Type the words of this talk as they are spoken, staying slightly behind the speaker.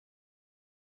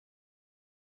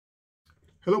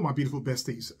Hello, my beautiful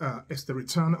besties. It's the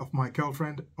return of my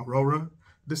girlfriend, Aurora.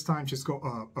 This time she's got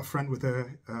a friend with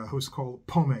her who's called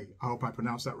Pomme. I hope I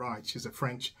pronounced that right. She's a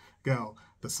French girl.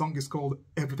 The song is called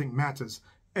Everything Matters,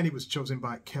 and it was chosen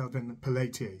by Kelvin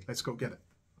Pelletier. Let's go get it.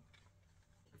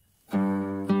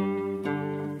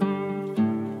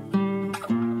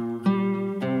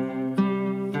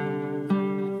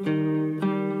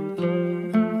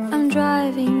 I'm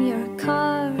driving your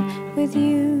car with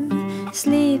you,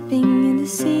 sleeping in the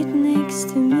seat next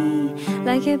to me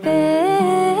like a baby.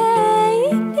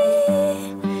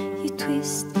 You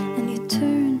twist and you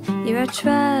turn, you are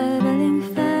traveling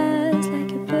fast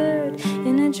like a bird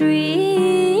in a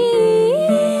dream.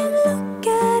 Look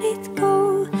at it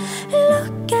go,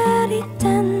 look at it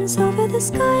dance over the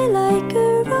sky like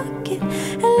a rocket.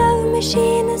 A love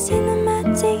machine, a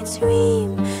cinematic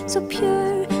dream, so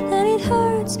pure that it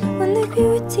hurts when the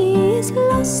beauty is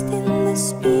lost in the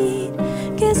speed.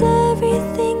 'Cause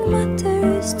everything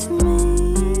matters to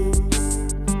me,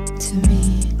 to me,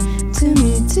 to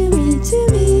me, to me, to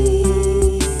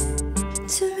me,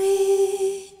 to me.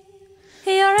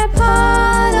 You're a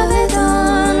part of the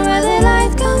dawn where the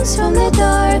light comes from the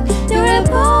dark. You're a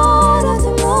part of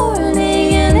the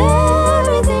morning and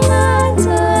everything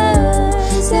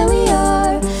matters. And we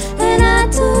are an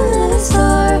atom and a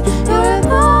star. You're a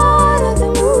part of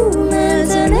the movement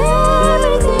and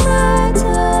everything matters.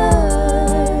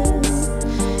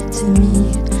 To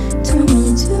me, to me,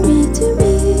 to me, to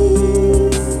me.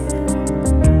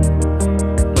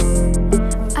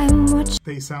 I'm watching.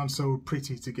 They sound so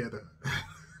pretty together.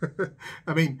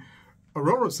 I mean,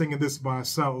 Aurora singing this by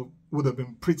herself would have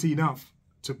been pretty enough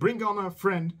to bring on her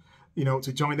friend, you know,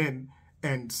 to join in,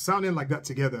 and sounding like that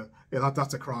together, yeah,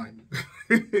 that's a crime.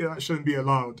 That shouldn't be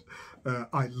allowed.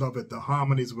 I love it. The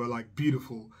harmonies were like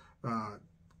beautiful.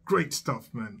 Great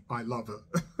stuff, man. I love it.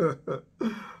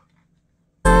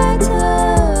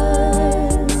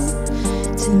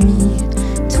 To me,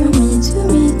 to me, to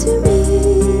me, to me.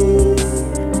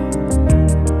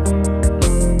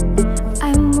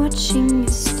 I'm watching a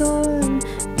storm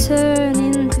turn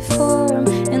into form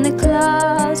in the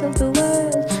clouds of the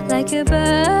world like a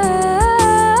bird.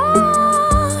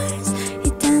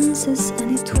 It dances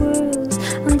and it twirls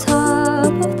on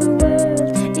top of the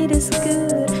world. It is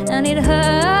good and it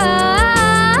hurts.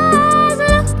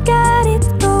 Look at it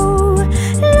go,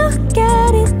 look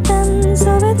at it dance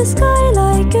over the sky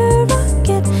like a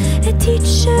rocket. A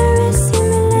teacher, a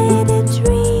simulated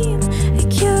dream, a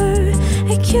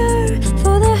cure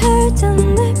for the hurt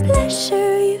and the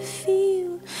pleasure you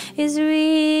feel is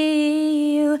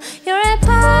real. You're a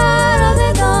part of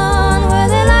the dawn where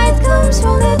the light comes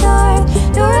from the dark.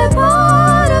 You're a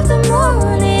part of the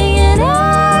morning and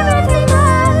everything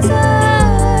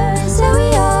matters. So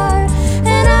we are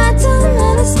an atom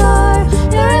and a star.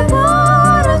 You're a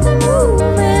part of the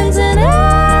movement and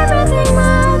everything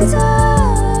matters.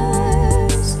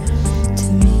 To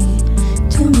me,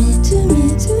 to me, to me,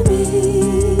 to me.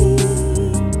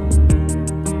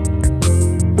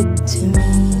 To me,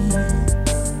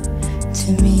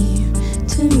 to me,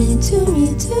 to me, to me,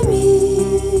 to me.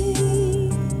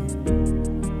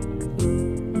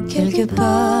 Quelque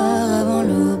part avant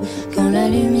l'aube, quand la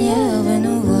lumière veut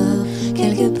nous voir,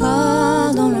 quelque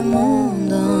part dans le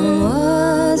monde, un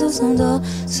oiseau s'endort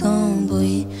sans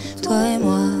bruit. Toi et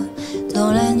moi,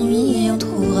 dans la nuit, on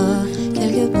trouvera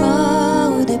quelque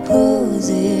part où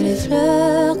déposer les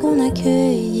fleurs qu'on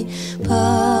accueille.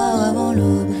 Part avant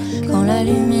l'aube, quand la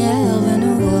lumière veut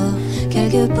nous voir,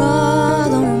 quelque part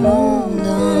dans le monde,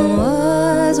 un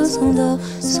oiseau s'endort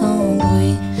sans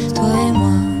bruit. Toi et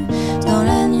moi, dans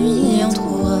la nuit, on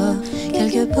trouvera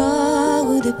quelque part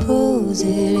où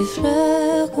déposer les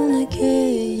fleurs qu'on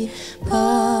accueille.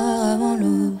 Part avant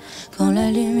l'aube, quand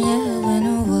la lumière veut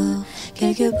nous voir,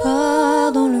 quelque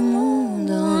part dans le monde,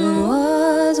 un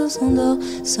oiseau s'endort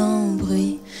sans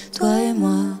bruit. Toi et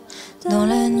moi, dans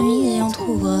la nuit, on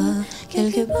trouvera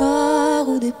quelque part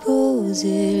où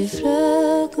déposer les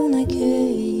fleurs qu'on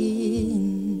accueille.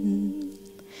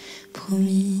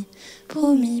 Promis,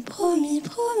 promis, promis,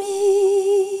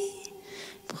 promis,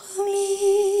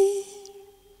 promis.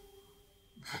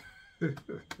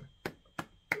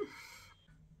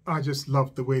 I just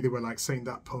loved the way they were like saying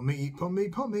that Pomme, Pomme,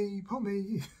 Pomme,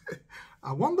 Pomme.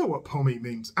 I wonder what Pomme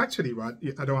means. Actually, right,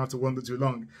 I don't have to wonder too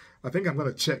long. I think I'm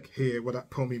going to check here what that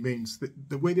Pomme means.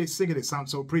 The way they sing it, it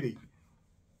sounds so pretty.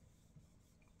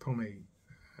 Pomme.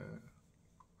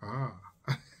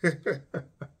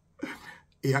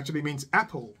 It actually means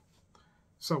apple.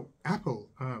 So, apple.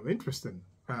 Interesting.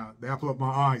 The apple of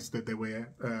my eyes that they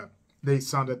wear. They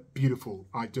sounded beautiful.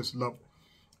 I just love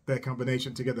their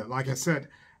combination together. Like I said,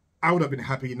 I would have been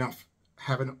happy enough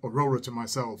having Aurora to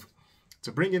myself.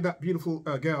 To bring in that beautiful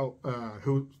girl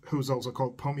who's also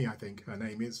called Pomme, I think her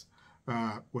name is,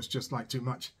 was just like too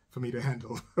much for me to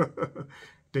handle.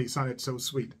 They sounded so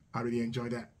sweet. I really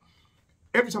enjoyed that.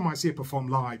 Every time I see her perform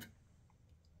live,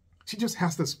 she just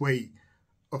has this way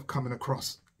of coming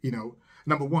across, you know.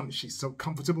 Number one, she's so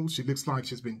comfortable. She looks like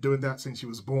she's been doing that since she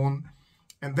was born.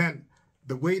 And then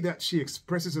the way that she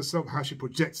expresses herself, how she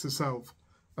projects herself,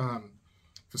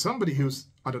 for somebody who's,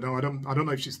 I don't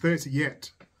know if she's 30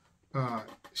 yet,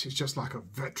 she's just like a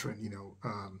veteran, you know,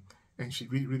 and she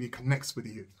really, really connects with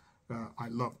you. I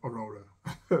love Aurora.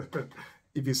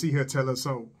 If you see her, tell her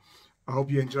so. I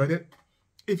hope you enjoyed it.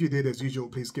 If you did, as usual,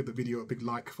 please give the video a big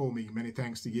like for me. Many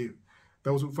thanks to you.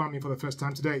 Those who found me for the first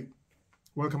time today,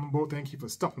 welcome on board. Thank you for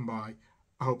stopping by.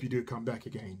 I hope you do come back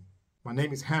again. My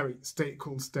name is Harry. Stay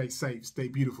cool, stay safe, stay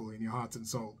beautiful in your heart and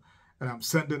soul. And I'm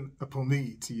sending a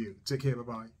pomme to you. Take care,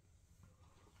 bye-bye.